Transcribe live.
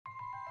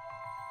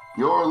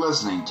You're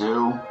listening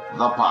to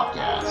The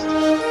Popcast.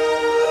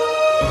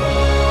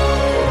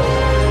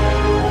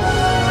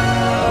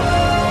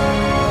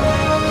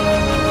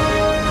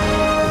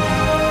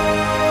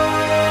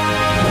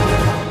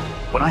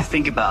 When I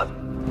think about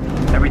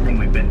everything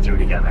we've been through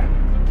together,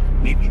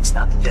 maybe it's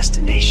not the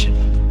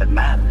destination that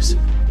matters.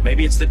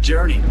 Maybe it's the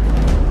journey.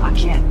 I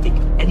can't think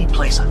of any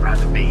place I'd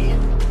rather be,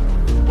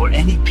 or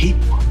any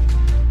people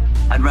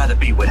I'd rather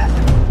be with.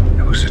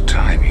 There was a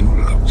time you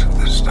looked at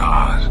the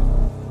stars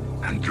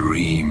and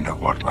dreamed of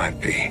what might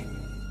be.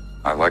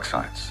 I like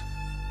science.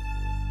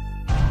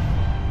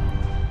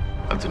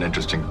 That's an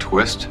interesting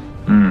twist.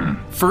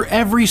 For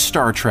every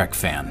Star Trek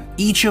fan,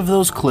 each of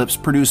those clips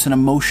produce an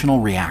emotional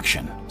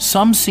reaction.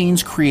 Some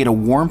scenes create a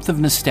warmth of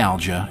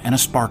nostalgia and a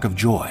spark of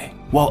joy,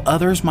 while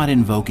others might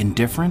invoke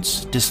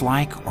indifference,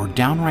 dislike, or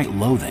downright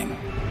loathing.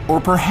 Or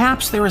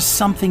perhaps there is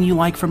something you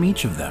like from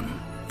each of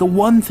them. The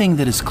one thing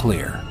that is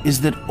clear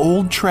is that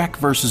old Trek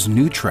versus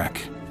new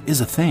Trek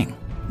is a thing.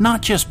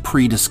 Not just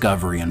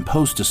pre-discovery and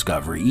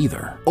post-discovery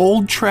either.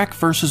 Old Trek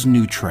versus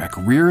new Trek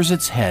rears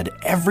its head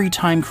every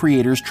time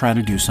creators try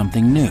to do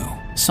something new.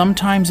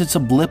 Sometimes it's a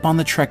blip on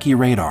the Trekkie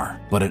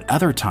radar, but at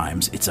other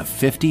times it's a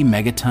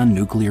 50-megaton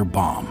nuclear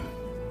bomb.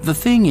 The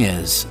thing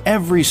is,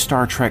 every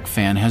Star Trek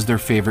fan has their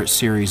favorite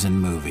series and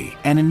movie,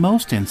 and in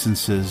most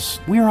instances,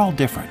 we're all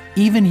different.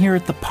 Even here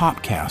at the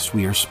Popcast,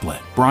 we are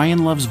split.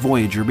 Brian loves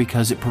Voyager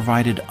because it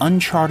provided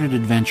uncharted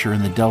adventure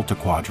in the Delta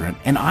Quadrant,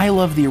 and I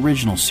love the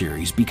original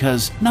series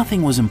because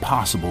nothing was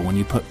impossible when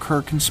you put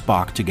Kirk and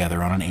Spock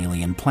together on an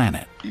alien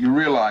planet. You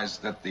realize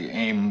that the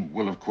aim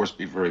will, of course,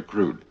 be very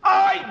crude.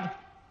 I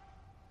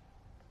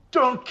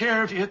don't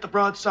care if you hit the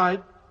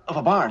broadside of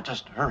a barn.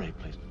 Just hurry,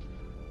 please.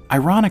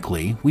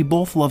 Ironically, we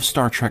both love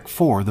Star Trek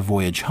IV: The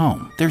Voyage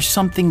Home. There's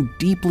something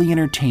deeply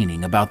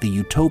entertaining about the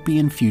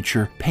utopian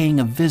future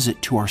paying a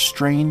visit to our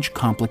strange,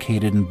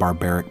 complicated, and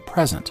barbaric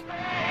present.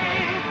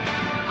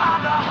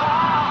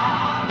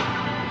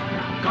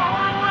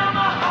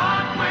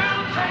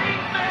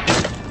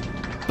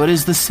 But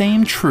is the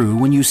same true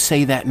when you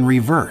say that in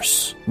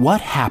reverse?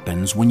 What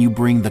happens when you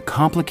bring the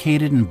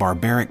complicated and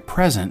barbaric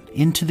present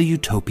into the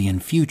utopian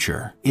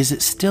future? Is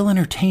it still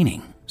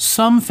entertaining?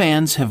 Some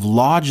fans have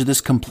lodged this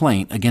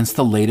complaint against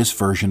the latest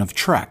version of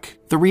Trek.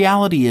 The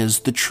reality is,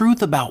 the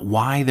truth about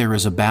why there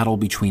is a battle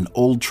between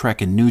old Trek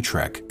and new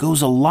Trek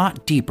goes a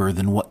lot deeper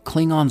than what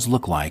Klingons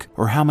look like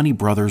or how many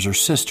brothers or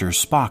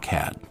sisters Spock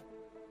had.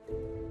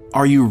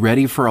 Are you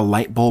ready for a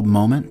light bulb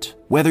moment?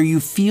 Whether you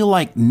feel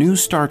like new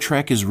Star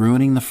Trek is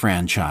ruining the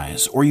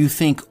franchise, or you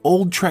think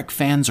old Trek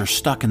fans are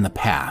stuck in the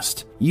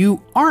past,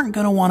 you aren't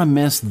going to want to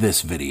miss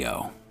this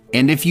video.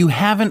 And if you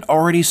haven't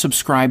already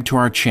subscribed to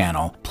our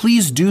channel,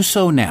 please do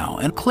so now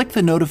and click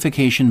the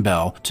notification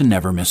bell to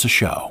never miss a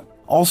show.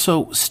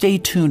 Also, stay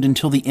tuned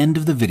until the end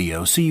of the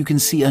video so you can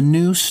see a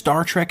new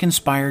Star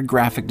Trek-inspired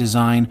graphic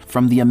design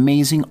from the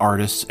amazing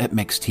artists at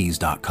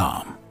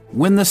Mixtease.com.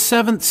 When the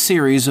 7th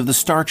series of the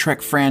Star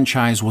Trek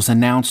franchise was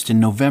announced in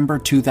November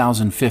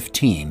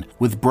 2015,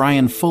 with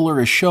Bryan Fuller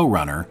as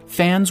showrunner,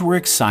 fans were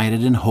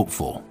excited and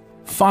hopeful.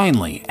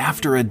 Finally,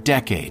 after a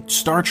decade,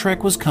 Star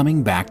Trek was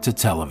coming back to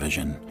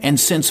television. And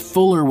since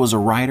Fuller was a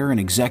writer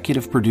and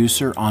executive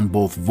producer on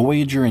both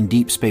Voyager and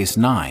Deep Space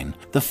Nine,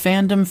 the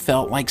fandom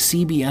felt like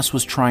CBS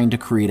was trying to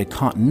create a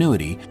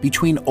continuity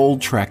between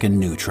old Trek and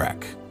new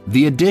Trek.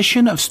 The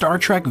addition of Star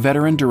Trek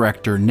veteran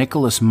director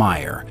Nicholas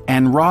Meyer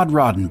and Rod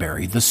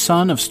Roddenberry, the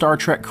son of Star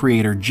Trek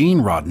creator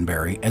Gene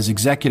Roddenberry, as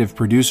executive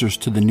producers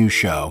to the new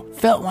show,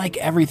 felt like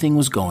everything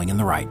was going in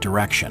the right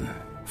direction.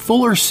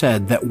 Fuller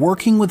said that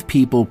working with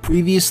people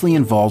previously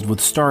involved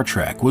with Star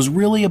Trek was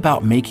really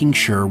about making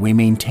sure we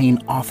maintain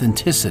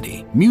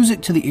authenticity, music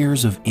to the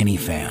ears of any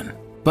fan.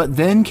 But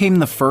then came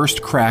the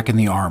first crack in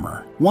the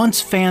armor. Once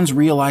fans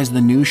realized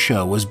the new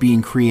show was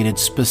being created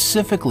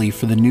specifically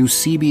for the new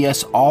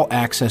CBS All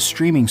Access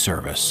streaming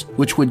service,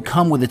 which would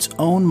come with its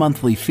own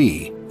monthly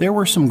fee, there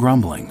were some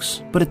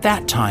grumblings. But at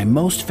that time,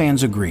 most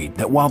fans agreed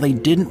that while they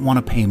didn't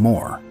want to pay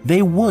more,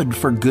 they would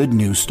for good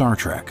new Star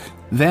Trek.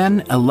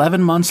 Then,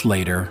 11 months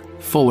later,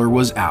 Fuller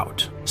was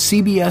out.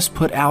 CBS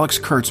put Alex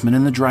Kurtzman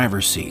in the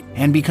driver's seat,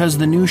 and because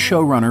the new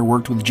showrunner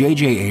worked with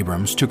J.J.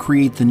 Abrams to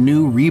create the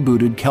new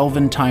rebooted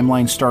Kelvin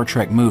Timeline Star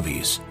Trek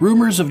movies,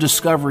 rumors of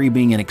Discovery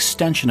being an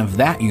extension of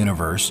that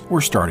universe were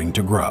starting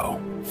to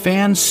grow.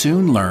 Fans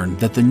soon learned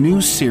that the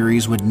new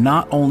series would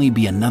not only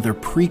be another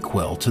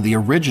prequel to the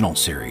original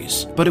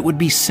series, but it would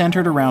be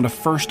centered around a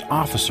first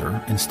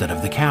officer instead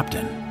of the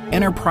captain.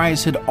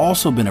 Enterprise had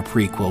also been a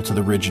prequel to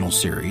the original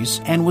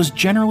series and was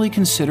generally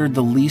considered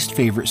the least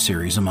favorite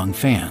series among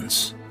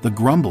fans. The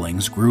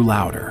grumblings grew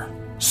louder.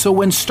 So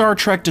when Star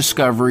Trek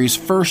Discovery's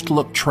first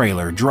look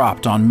trailer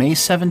dropped on May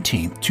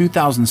 17,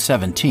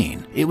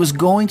 2017, it was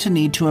going to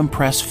need to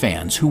impress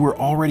fans who were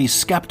already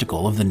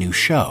skeptical of the new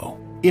show.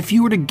 If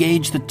you were to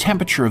gauge the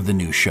temperature of the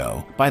new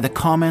show by the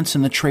comments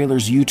in the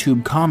trailer's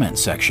YouTube comment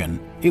section,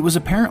 it was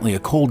apparently a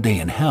cold day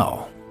in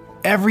hell.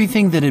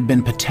 Everything that had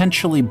been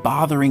potentially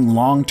bothering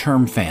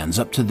long-term fans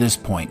up to this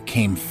point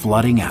came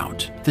flooding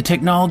out. The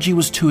technology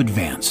was too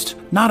advanced,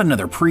 not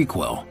another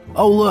prequel.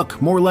 Oh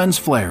look, more lens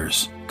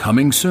flares.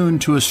 Coming soon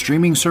to a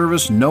streaming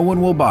service no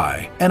one will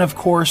buy. And of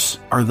course,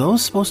 are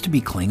those supposed to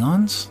be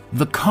Klingons?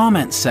 The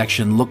comment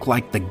section looked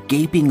like the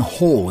gaping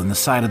hole in the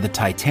side of the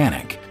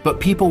Titanic, but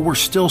people were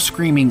still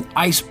screaming,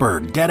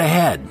 "Iceberg, dead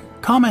ahead."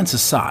 Comments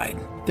aside,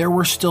 there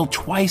were still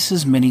twice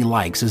as many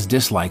likes as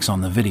dislikes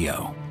on the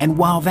video. And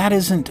while that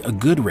isn't a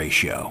good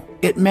ratio,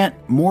 it meant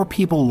more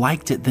people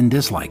liked it than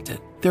disliked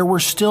it. There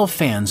were still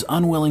fans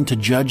unwilling to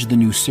judge the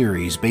new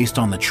series based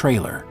on the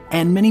trailer,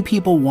 and many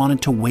people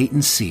wanted to wait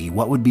and see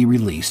what would be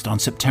released on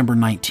September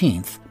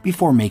 19th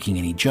before making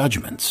any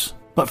judgments.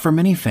 But for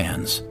many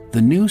fans,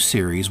 the new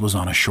series was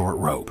on a short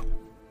rope.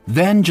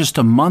 Then, just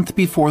a month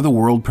before the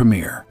world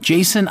premiere,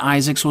 Jason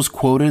Isaacs was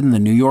quoted in the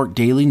New York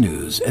Daily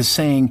News as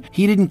saying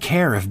he didn't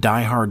care if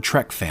die-hard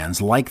Trek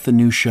fans liked the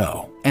new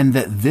show, and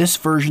that this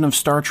version of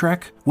Star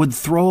Trek would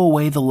throw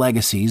away the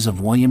legacies of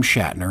William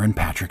Shatner and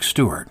Patrick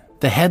Stewart.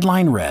 The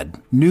headline read,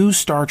 "New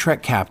Star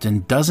Trek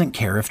captain doesn't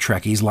care if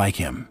Trekkies like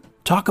him."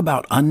 Talk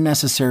about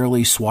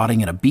unnecessarily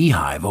swatting at a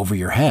beehive over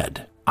your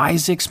head.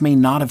 Isaacs may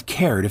not have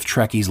cared if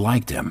Trekkies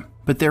liked him,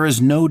 but there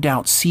is no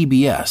doubt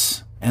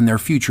CBS and their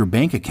future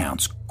bank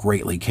accounts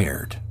greatly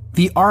cared.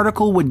 The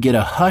article would get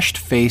a hushed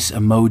face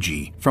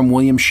emoji from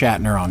William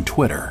Shatner on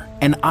Twitter,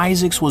 and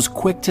Isaacs was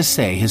quick to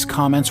say his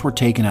comments were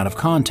taken out of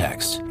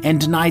context and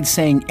denied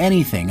saying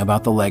anything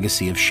about the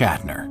legacy of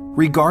Shatner.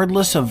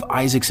 Regardless of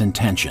Isaacs'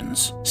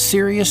 intentions,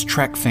 serious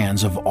Trek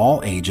fans of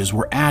all ages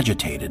were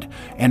agitated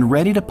and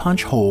ready to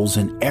punch holes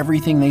in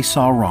everything they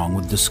saw wrong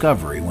with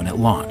Discovery when it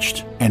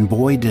launched. And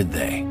boy did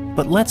they.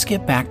 But let's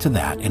get back to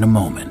that in a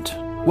moment.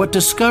 What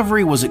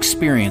Discovery was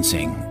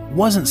experiencing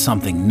wasn't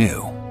something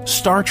new.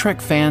 Star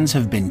Trek fans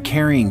have been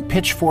carrying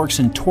pitchforks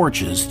and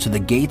torches to the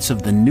gates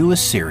of the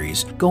newest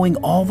series going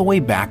all the way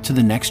back to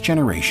The Next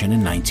Generation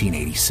in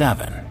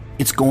 1987.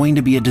 It's going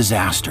to be a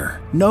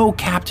disaster. No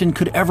captain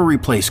could ever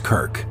replace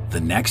Kirk.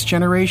 The Next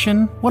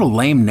Generation? What a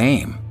lame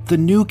name. The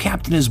new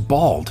captain is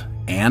bald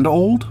and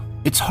old?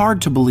 It's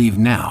hard to believe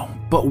now,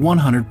 but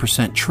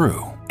 100%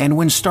 true. And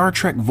when Star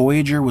Trek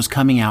Voyager was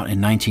coming out in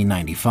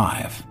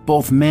 1995,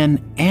 both men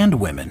and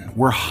women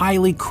were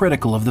highly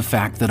critical of the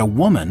fact that a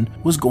woman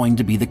was going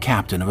to be the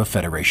captain of a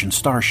Federation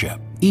starship.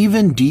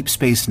 Even Deep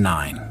Space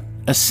Nine,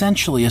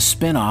 essentially a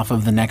spin-off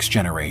of The Next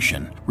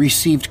Generation,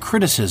 received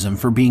criticism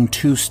for being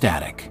too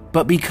static.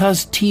 But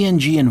because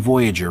TNG and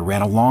Voyager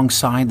ran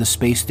alongside the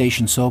space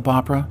station soap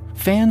opera,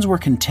 fans were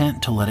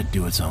content to let it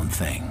do its own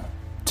thing.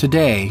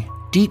 Today,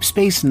 Deep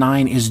Space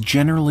Nine is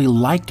generally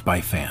liked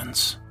by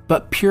fans,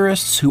 but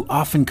purists who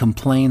often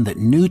complain that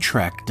new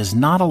Trek does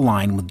not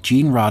align with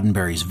Gene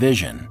Roddenberry's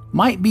vision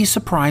might be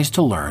surprised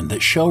to learn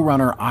that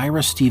showrunner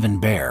Ira Steven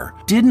Behr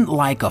didn't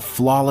like a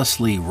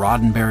flawlessly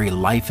Roddenberry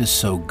Life is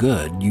So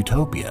Good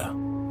utopia.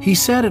 He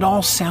said it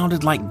all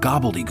sounded like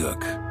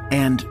gobbledygook,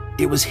 and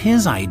it was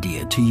his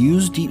idea to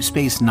use Deep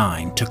Space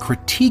Nine to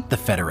critique the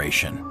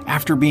Federation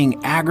after being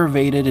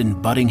aggravated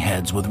and butting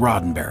heads with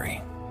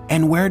Roddenberry.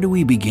 And where do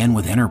we begin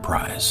with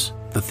Enterprise?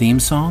 The theme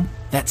song?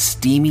 That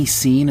steamy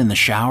scene in the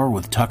shower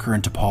with Tucker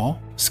and T'Pol?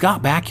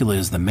 Scott Bakula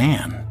is the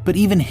man, but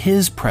even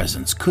his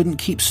presence couldn't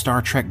keep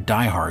Star Trek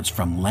diehards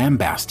from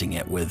lambasting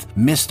it with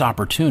missed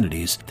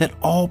opportunities that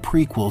all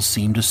prequels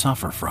seem to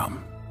suffer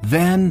from.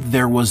 Then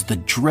there was the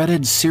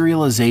dreaded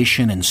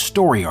serialization and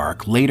story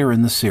arc later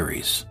in the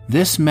series.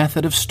 This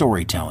method of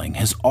storytelling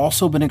has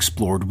also been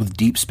explored with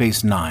Deep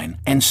Space Nine,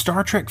 and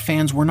Star Trek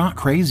fans were not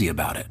crazy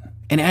about it.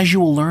 And as you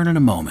will learn in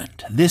a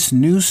moment, this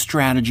new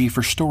strategy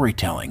for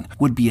storytelling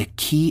would be a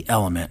key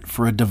element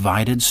for a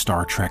divided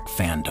Star Trek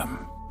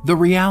fandom. The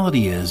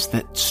reality is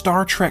that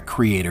Star Trek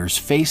creators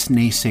face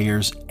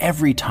naysayers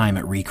every time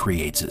it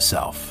recreates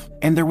itself.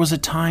 And there was a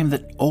time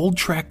that old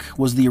Trek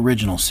was the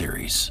original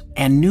series,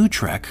 and new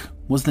Trek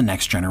was the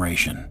Next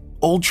Generation.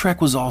 Old Trek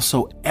was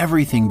also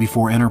everything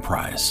before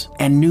Enterprise,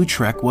 and New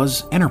Trek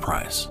was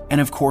Enterprise. And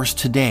of course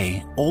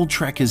today, Old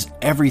Trek is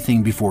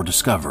everything before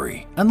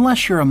Discovery,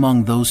 unless you're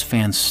among those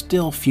fans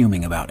still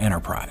fuming about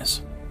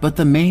Enterprise. But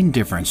the main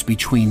difference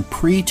between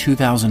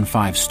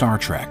pre-2005 Star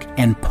Trek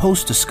and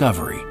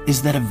post-Discovery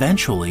is that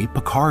eventually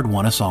Picard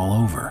won us all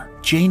over.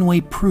 Janeway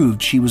proved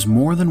she was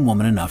more than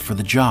woman enough for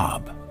the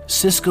job.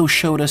 Sisko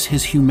showed us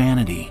his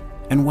humanity,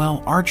 and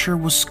well, Archer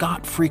was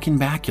Scott freaking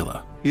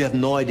Bakula. You have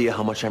no idea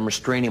how much I'm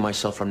restraining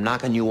myself from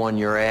knocking you on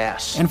your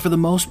ass. And for the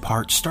most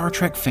part, Star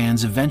Trek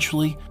fans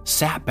eventually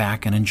sat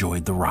back and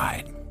enjoyed the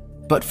ride.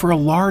 But for a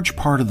large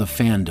part of the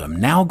fandom,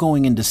 now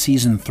going into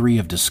Season 3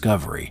 of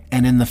Discovery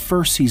and in the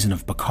first season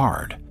of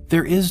Picard,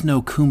 there is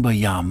no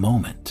kumbaya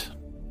moment.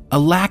 A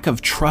lack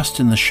of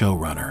trust in the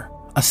showrunner,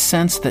 a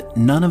sense that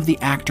none of the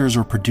actors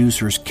or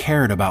producers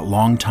cared about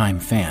longtime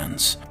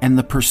fans, and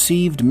the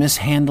perceived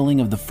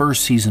mishandling of the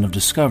first season of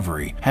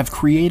Discovery have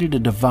created a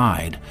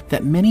divide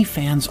that many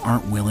fans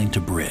aren't willing to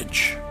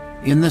bridge.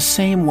 In the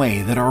same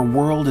way that our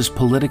world is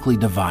politically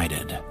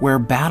divided, where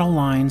battle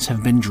lines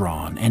have been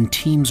drawn and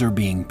teams are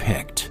being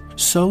picked,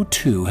 so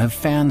too have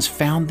fans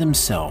found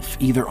themselves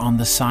either on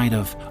the side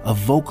of a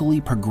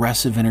vocally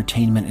progressive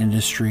entertainment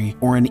industry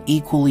or an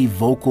equally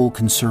vocal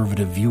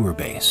conservative viewer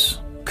base.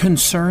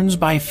 Concerns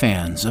by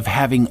fans of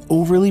having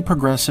overly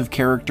progressive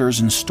characters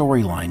and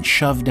storylines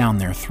shoved down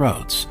their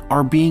throats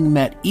are being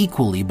met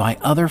equally by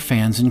other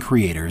fans and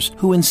creators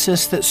who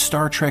insist that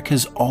Star Trek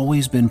has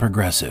always been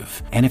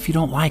progressive, and if you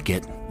don't like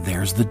it,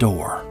 there's the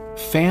door.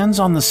 Fans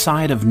on the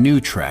side of New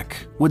Trek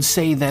would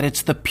say that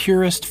it's the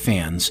purest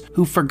fans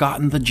who've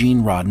forgotten the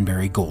Gene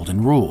Roddenberry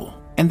golden rule.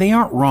 And they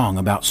aren't wrong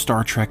about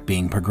Star Trek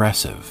being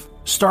progressive.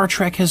 Star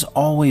Trek has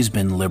always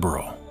been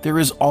liberal. There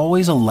is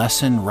always a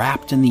lesson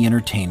wrapped in the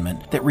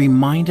entertainment that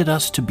reminded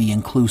us to be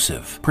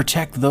inclusive,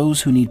 protect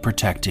those who need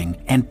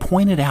protecting, and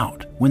point it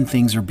out when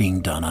things are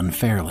being done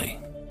unfairly.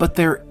 But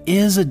there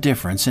is a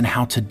difference in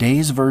how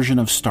today's version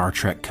of Star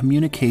Trek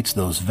communicates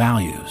those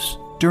values.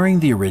 During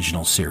the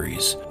original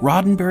series,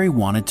 Roddenberry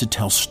wanted to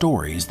tell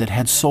stories that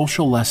had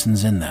social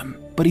lessons in them,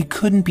 but he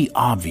couldn't be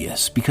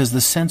obvious because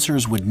the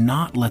censors would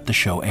not let the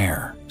show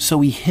air.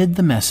 So he hid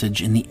the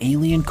message in the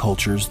alien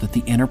cultures that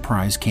the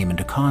Enterprise came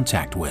into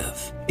contact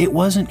with. It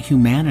wasn't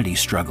humanity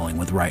struggling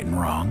with right and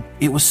wrong,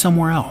 it was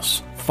somewhere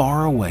else,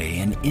 far away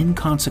and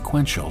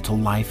inconsequential to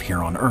life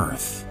here on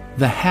Earth.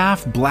 The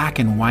half black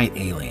and white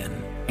alien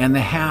and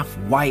the half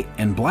white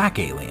and black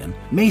alien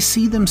may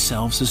see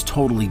themselves as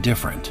totally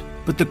different,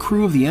 but the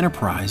crew of the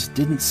Enterprise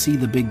didn't see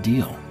the big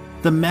deal.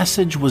 The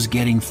message was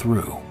getting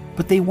through,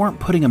 but they weren't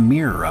putting a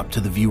mirror up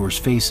to the viewers'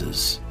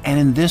 faces. And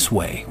in this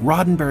way,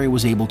 Roddenberry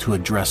was able to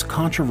address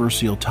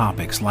controversial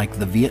topics like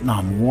the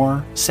Vietnam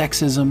War,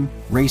 sexism,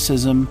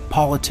 racism,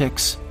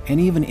 politics, and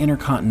even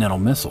intercontinental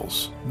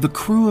missiles. The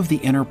crew of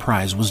the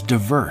Enterprise was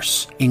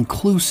diverse,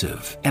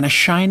 inclusive, and a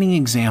shining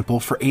example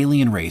for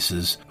alien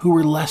races who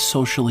were less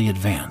socially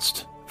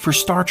advanced. For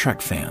Star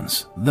Trek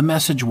fans, the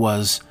message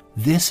was,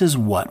 this is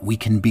what we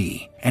can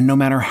be, and no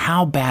matter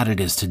how bad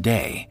it is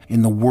today,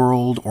 in the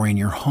world or in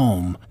your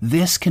home,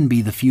 this can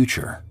be the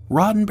future.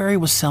 Roddenberry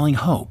was selling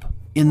hope.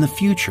 In the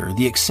future,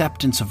 the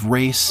acceptance of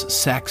race,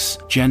 sex,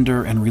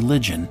 gender, and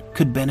religion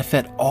could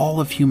benefit all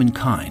of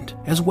humankind,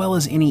 as well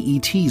as any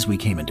ETs we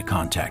came into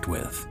contact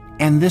with.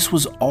 And this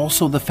was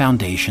also the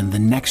foundation the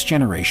next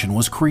generation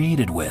was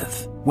created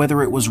with,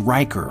 whether it was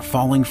Riker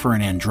falling for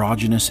an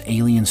androgynous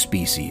alien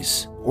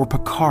species, or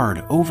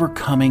Picard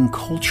overcoming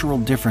cultural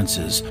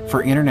differences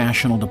for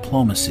international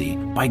diplomacy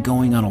by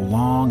going on a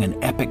long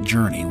and epic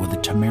journey with a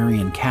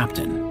Temerian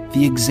captain.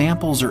 The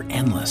examples are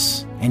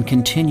endless and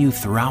continue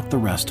throughout the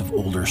rest of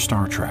older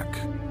Star Trek.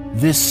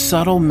 This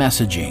subtle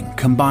messaging,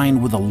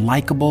 combined with a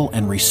likable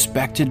and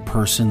respected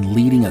person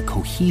leading a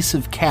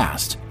cohesive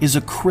cast, is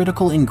a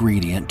critical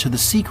ingredient to the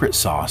secret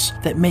sauce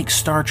that makes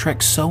Star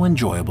Trek so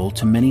enjoyable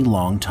to many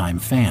longtime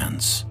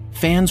fans.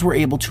 Fans were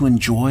able to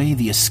enjoy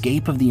the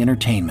escape of the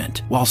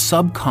entertainment while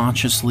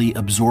subconsciously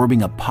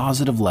absorbing a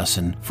positive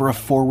lesson for a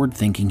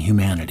forward-thinking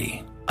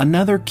humanity.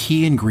 Another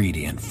key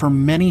ingredient for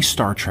many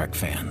Star Trek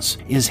fans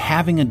is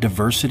having a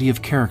diversity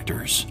of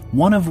characters,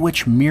 one of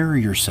which mirror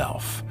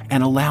yourself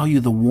and allow you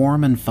the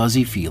warm and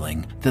fuzzy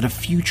feeling that a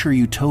future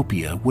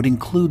utopia would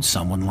include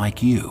someone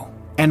like you.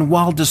 And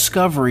while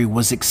Discovery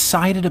was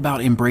excited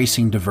about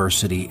embracing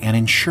diversity and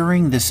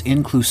ensuring this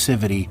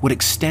inclusivity would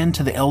extend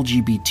to the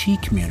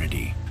LGBT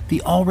community,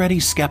 the already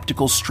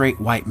skeptical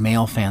straight white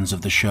male fans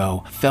of the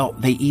show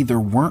felt they either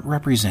weren't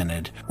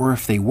represented, or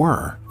if they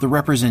were, the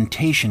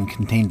representation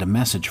contained a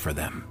message for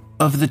them.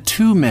 Of the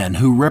two men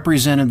who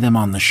represented them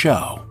on the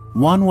show,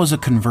 one was a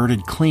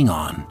converted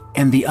Klingon,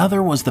 and the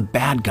other was the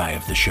bad guy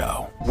of the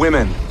show.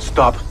 Women,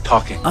 stop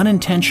talking.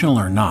 Unintentional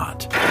or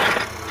not.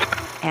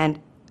 And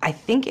I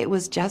think it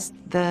was just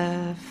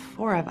the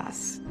four of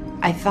us.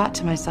 I thought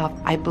to myself,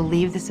 I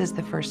believe this is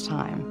the first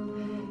time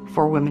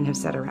four women have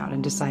sat around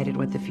and decided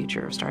what the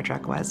future of Star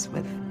Trek was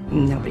with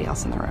nobody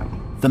else in the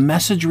room. The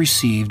message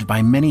received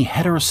by many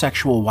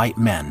heterosexual white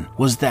men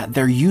was that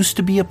there used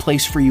to be a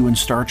place for you in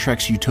Star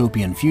Trek's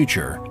utopian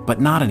future, but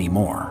not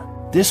anymore.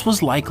 This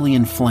was likely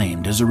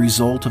inflamed as a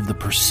result of the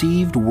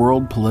perceived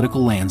world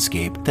political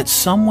landscape that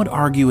some would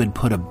argue had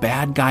put a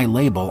bad guy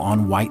label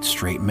on white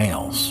straight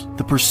males.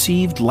 The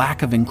perceived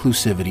lack of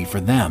inclusivity for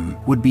them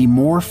would be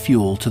more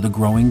fuel to the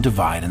growing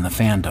divide in the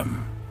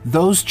fandom.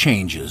 Those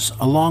changes,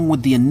 along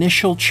with the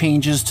initial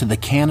changes to the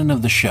canon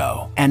of the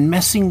show, and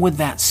messing with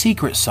that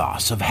secret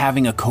sauce of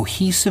having a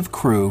cohesive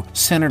crew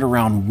centered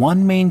around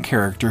one main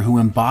character who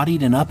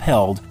embodied and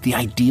upheld the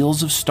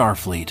ideals of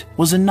Starfleet,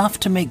 was enough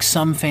to make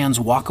some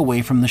fans walk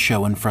away from the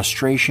show in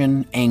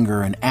frustration,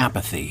 anger, and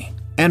apathy.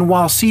 And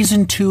while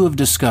Season 2 of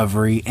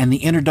Discovery and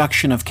the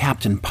introduction of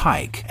Captain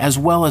Pike, as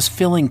well as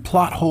filling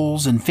plot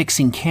holes and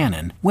fixing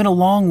canon, went a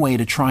long way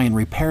to try and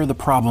repair the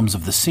problems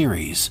of the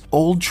series,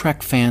 old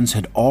Trek fans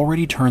had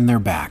already turned their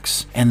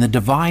backs, and the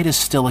divide is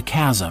still a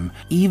chasm,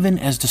 even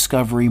as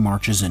Discovery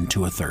marches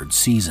into a third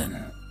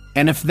season.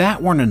 And if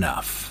that weren't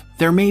enough,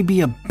 there may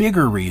be a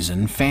bigger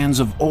reason fans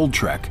of old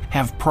Trek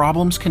have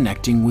problems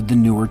connecting with the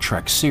newer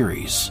Trek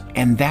series,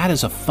 and that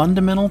is a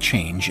fundamental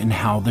change in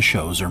how the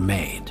shows are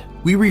made.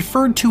 We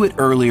referred to it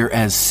earlier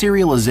as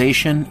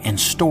serialization and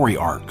story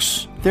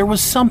arcs. There was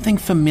something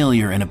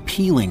familiar and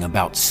appealing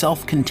about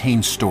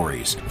self-contained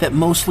stories that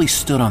mostly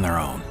stood on their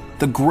own.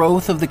 The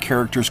growth of the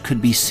characters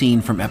could be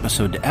seen from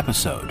episode to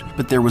episode,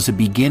 but there was a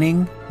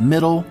beginning,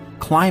 middle,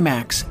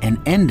 climax, and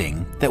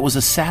ending that was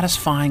a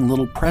satisfying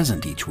little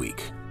present each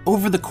week.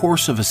 Over the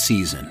course of a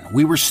season,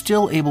 we were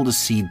still able to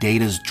see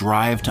Data's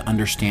drive to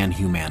understand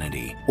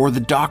humanity, or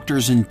the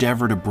Doctor's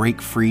endeavor to break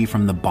free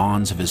from the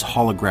bonds of his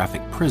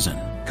holographic prison.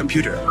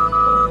 Computer,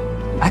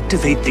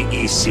 activate the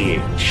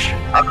ECH.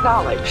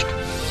 Acknowledged.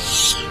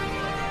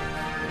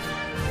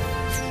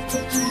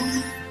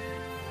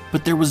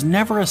 But there was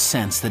never a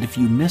sense that if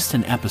you missed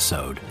an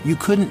episode, you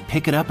couldn't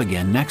pick it up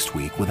again next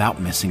week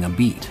without missing a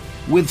beat.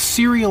 With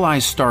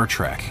serialized Star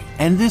Trek,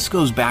 and this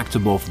goes back to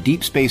both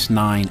Deep Space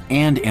Nine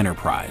and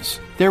Enterprise,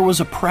 there was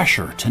a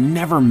pressure to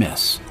never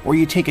miss, or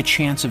you take a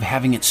chance of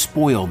having it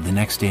spoiled the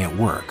next day at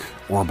work,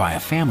 or by a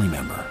family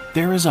member.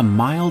 There is a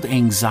mild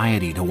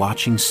anxiety to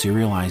watching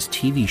serialized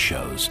TV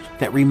shows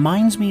that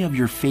reminds me of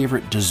your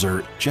favorite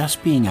dessert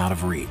just being out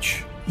of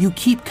reach. You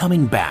keep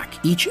coming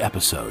back each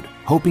episode,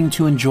 hoping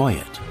to enjoy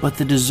it, but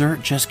the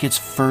dessert just gets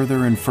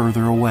further and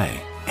further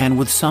away. And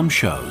with some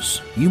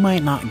shows, you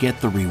might not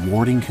get the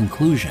rewarding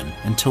conclusion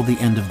until the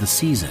end of the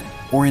season,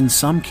 or in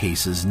some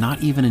cases,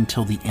 not even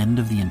until the end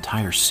of the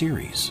entire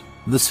series.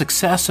 The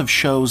success of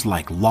shows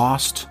like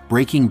Lost,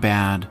 Breaking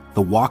Bad,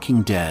 The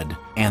Walking Dead,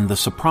 and The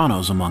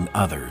Sopranos, among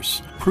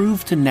others,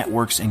 proved to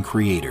networks and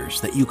creators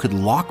that you could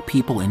lock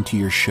people into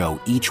your show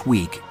each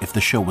week if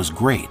the show was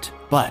great,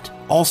 but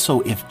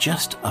also if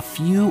just a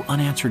few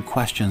unanswered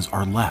questions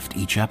are left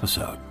each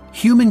episode.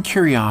 Human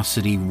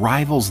curiosity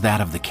rivals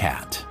that of the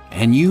cat,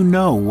 and you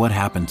know what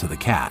happened to the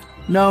cat.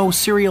 No,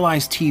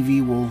 serialized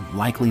TV will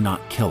likely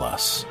not kill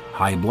us.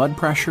 High blood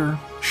pressure?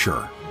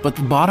 Sure. But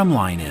the bottom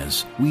line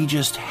is, we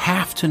just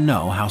have to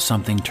know how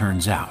something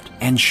turns out,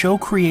 and show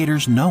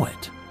creators know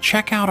it.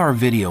 Check out our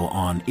video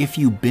on if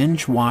you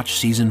binge watch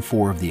Season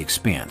 4 of The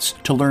Expanse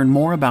to learn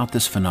more about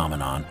this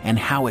phenomenon and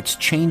how it's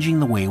changing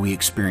the way we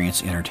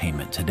experience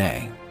entertainment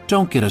today.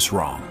 Don't get us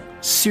wrong,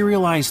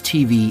 serialized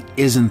TV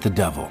isn't the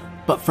devil,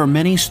 but for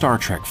many Star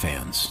Trek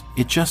fans,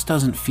 it just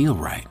doesn't feel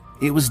right.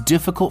 It was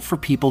difficult for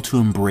people to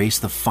embrace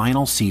the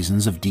final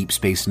seasons of Deep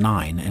Space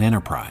Nine and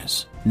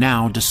Enterprise.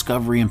 Now,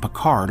 Discovery and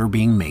Picard are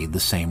being made the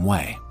same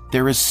way.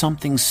 There is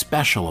something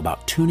special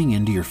about tuning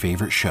into your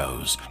favorite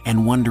shows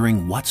and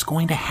wondering what's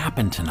going to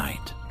happen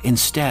tonight.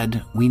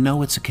 Instead, we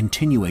know it's a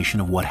continuation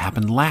of what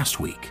happened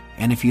last week.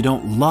 And if you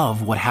don't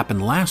love what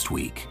happened last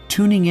week,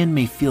 tuning in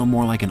may feel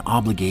more like an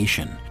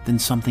obligation than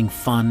something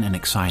fun and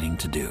exciting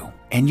to do.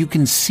 And you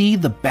can see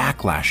the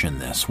backlash in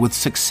this with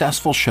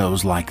successful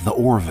shows like The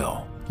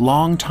Orville.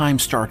 Longtime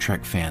Star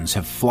Trek fans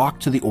have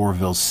flocked to the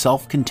Orville's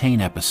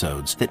self-contained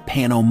episodes that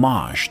pay an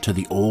homage to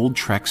the old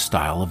Trek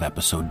style of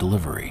episode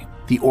delivery.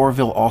 The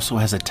Orville also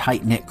has a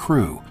tight-knit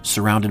crew,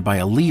 surrounded by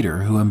a leader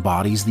who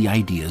embodies the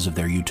ideas of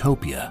their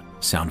utopia.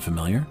 Sound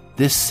familiar?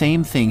 This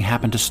same thing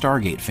happened to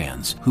Stargate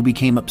fans, who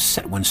became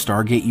upset when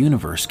Stargate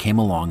Universe came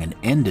along and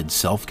ended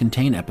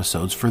self-contained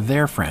episodes for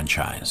their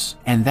franchise.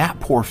 And that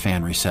poor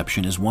fan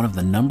reception is one of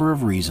the number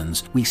of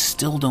reasons we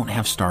still don't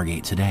have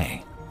Stargate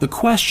today. The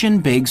question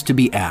begs to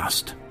be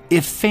asked,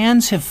 if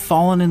fans have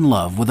fallen in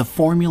love with a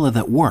formula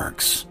that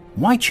works,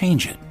 why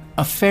change it?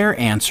 A fair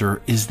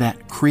answer is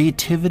that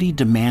creativity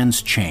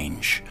demands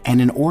change,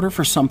 and in order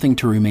for something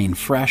to remain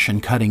fresh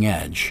and cutting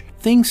edge,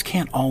 things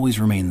can't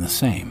always remain the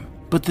same.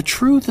 But the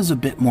truth is a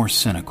bit more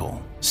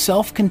cynical.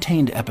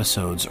 Self-contained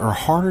episodes are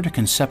harder to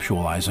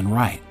conceptualize and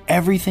write.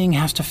 Everything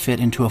has to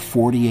fit into a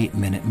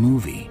 48-minute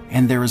movie,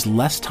 and there is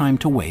less time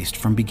to waste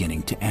from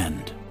beginning to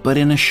end. But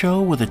in a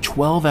show with a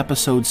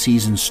 12-episode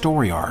season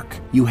story arc,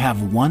 you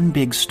have one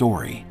big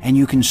story, and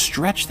you can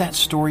stretch that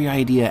story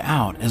idea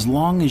out as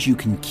long as you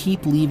can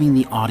keep leaving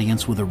the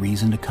audience with a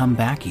reason to come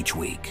back each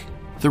week.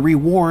 The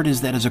reward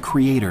is that as a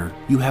creator,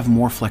 you have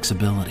more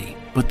flexibility,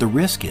 but the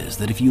risk is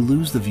that if you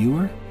lose the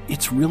viewer,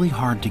 it's really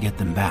hard to get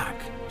them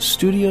back.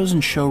 Studios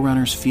and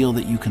showrunners feel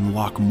that you can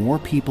lock more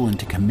people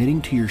into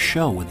committing to your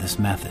show with this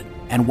method.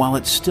 And while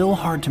it's still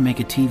hard to make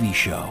a TV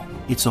show,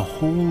 it's a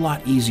whole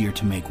lot easier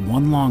to make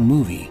one long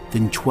movie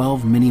than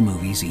 12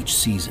 mini-movies each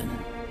season.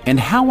 And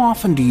how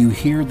often do you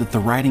hear that the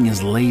writing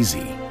is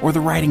lazy or the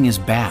writing is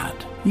bad?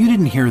 You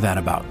didn't hear that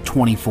about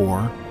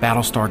 24,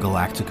 Battlestar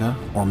Galactica,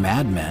 or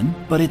Mad Men,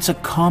 but it's a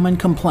common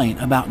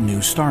complaint about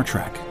new Star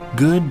Trek,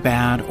 good,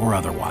 bad, or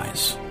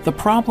otherwise. The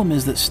problem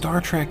is that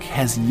Star Trek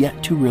has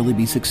yet to really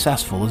be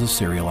successful as a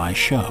serialized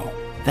show.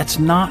 That's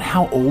not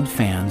how old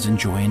fans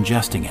enjoy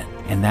ingesting it,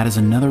 and that is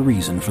another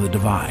reason for the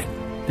divide.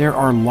 There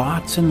are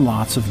lots and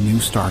lots of new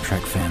Star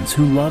Trek fans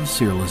who love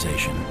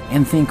serialization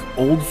and think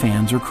old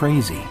fans are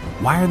crazy.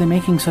 Why are they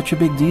making such a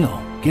big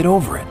deal? Get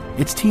over it.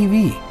 It's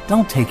TV.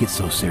 Don't take it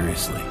so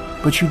seriously.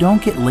 But you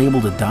don't get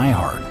labeled a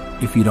diehard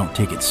if you don't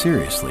take it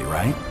seriously,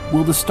 right?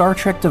 Will the Star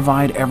Trek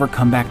divide ever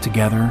come back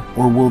together,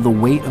 or will the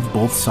weight of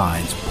both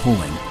sides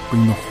pulling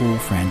bring the whole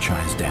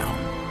franchise down?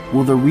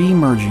 Will the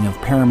re-merging of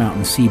Paramount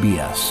and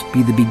CBS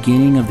be the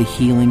beginning of the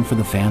healing for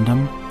the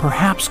fandom?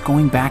 Perhaps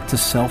going back to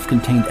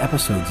self-contained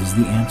episodes is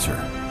the answer.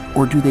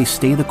 Or do they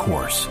stay the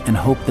course and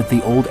hope that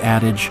the old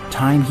adage,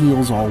 time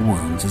heals all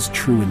wounds, is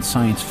true in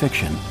science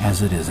fiction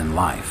as it is in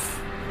life?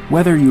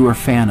 Whether you are a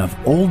fan of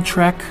old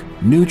Trek,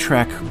 new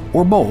Trek,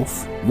 or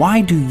both,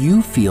 why do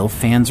you feel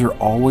fans are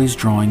always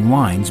drawing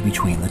lines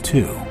between the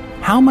two?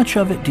 How much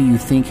of it do you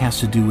think has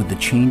to do with the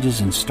changes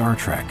in Star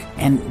Trek?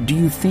 And do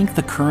you think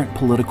the current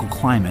political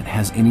climate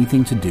has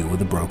anything to do with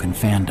the broken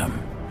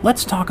fandom?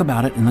 Let's talk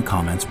about it in the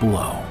comments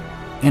below.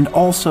 And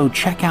also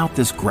check out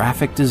this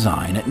graphic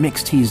design at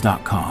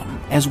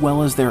mixtease.com, as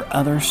well as their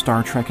other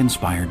Star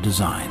Trek-inspired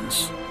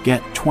designs.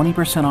 Get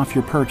 20% off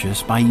your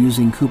purchase by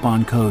using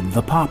coupon code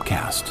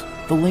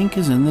THEPOPCAST. The link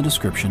is in the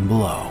description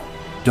below.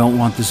 Don't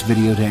want this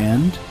video to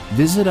end?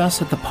 Visit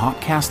us at the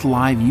Popcast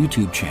Live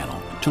YouTube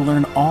channel to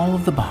learn all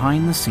of the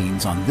behind the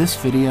scenes on this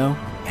video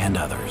and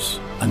others.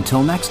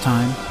 Until next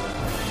time.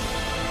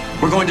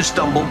 We're going to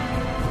stumble,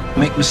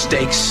 make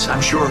mistakes,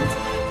 I'm sure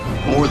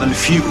more than a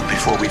few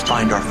before we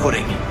find our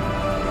footing.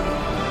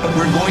 But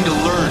we're going to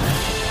learn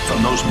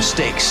from those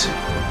mistakes.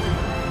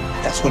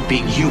 That's what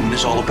being human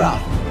is all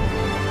about.